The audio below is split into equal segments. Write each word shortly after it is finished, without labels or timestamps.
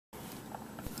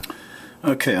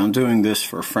Okay, I'm doing this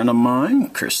for a friend of mine,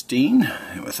 Christine,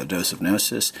 with a dose of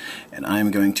Gnosis, and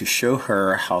I'm going to show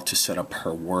her how to set up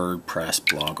her WordPress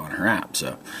blog on her app.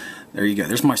 So there you go.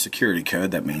 There's my security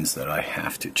code. That means that I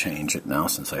have to change it now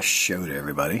since I showed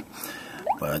everybody.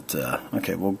 But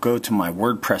okay, we'll go to my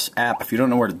WordPress app. If you don't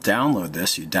know where to download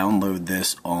this, you download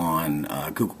this on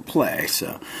Google Play.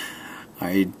 So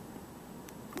I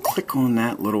click on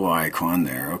that little icon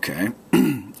there. Okay.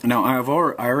 Now I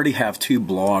already have two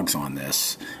blogs on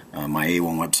this, my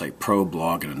A1 Website Pro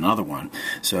blog and another one.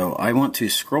 So I want to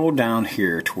scroll down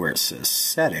here to where it says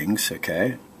Settings.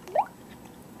 Okay.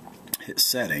 Hit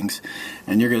Settings,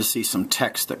 and you're going to see some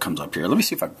text that comes up here. Let me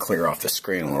see if I can clear off the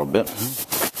screen a little bit.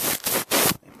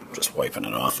 Just wiping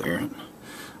it off there.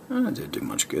 It didn't do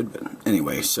much good, but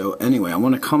anyway. So anyway, I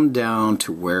want to come down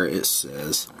to where it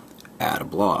says Add a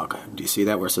Blog. Do you see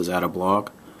that where it says Add a Blog?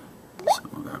 So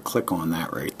I'm going to click on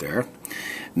that right there.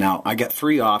 Now I got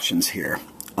three options here.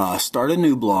 Start a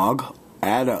new blog,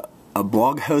 add a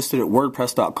blog hosted at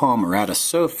wordpress.com, or add a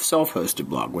self-hosted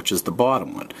blog, which is the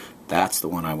bottom one. That's the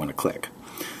one I want to click.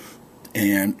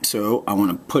 And so I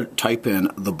want to type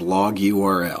in the blog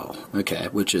URL, okay,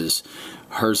 which is,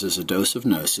 hers is a dose of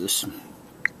Gnosis.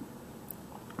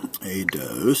 A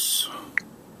dose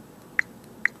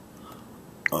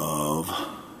of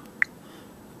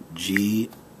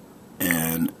GNOSIS.com.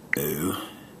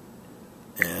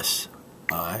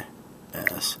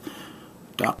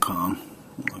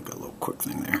 I got a little quick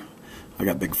thing there. I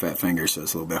got big fat fingers, so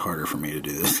it's a little bit harder for me to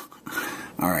do this.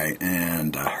 Alright,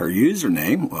 and her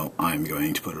username, well, I'm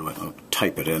going to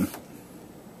type it in.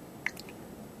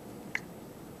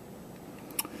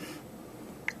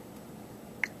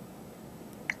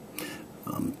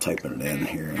 I'm typing it in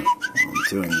here. I'm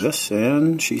doing this,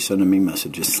 and she's sending me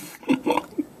messages.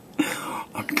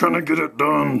 I'm gonna get it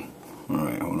done.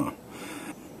 Alright, hold on.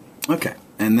 Okay,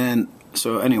 and then,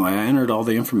 so anyway, I entered all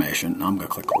the information. I'm gonna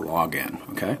click Login,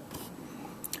 okay?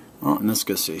 Oh, and it's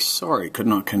going to say, sorry, could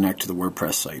not connect to the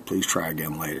WordPress site. Please try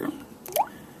again later.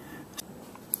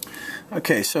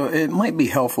 Okay, so it might be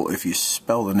helpful if you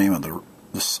spell the name of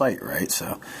the site right.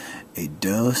 So, a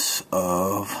dose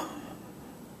of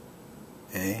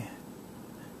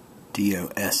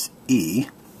DOSE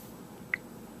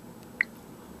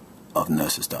of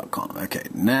Gnosis.com. Okay,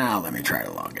 now let me try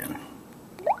to log in.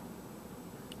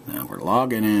 Now we're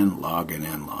logging in.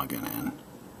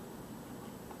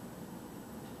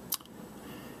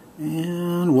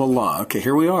 And voila, okay,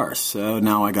 here we are. So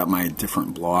now I got my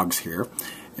different blogs here,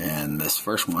 and this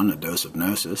first one, A Dose of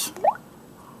Gnosis,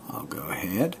 I'll go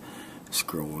ahead,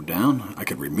 scroll down. I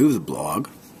could remove the blog,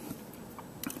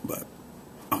 but,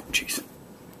 oh jeez,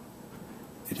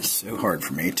 it is so hard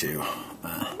for me to,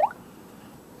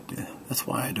 that's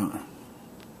why I don't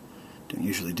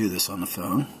usually do this on the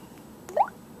phone.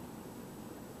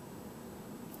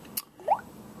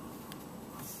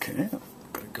 Okay,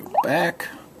 gotta go back.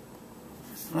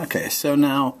 Okay, so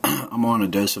now I'm on a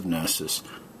dose of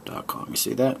Gnosis.com. You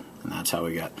see that? And that's how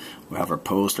we have our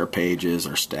post, our pages,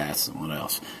 our stats, and what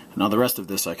else. Now the rest of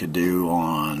this I could do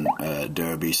on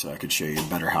Adobe, so I could show you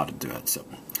better how to do it. So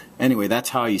anyway, that's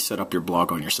how you set up your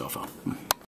blog on your cell phone.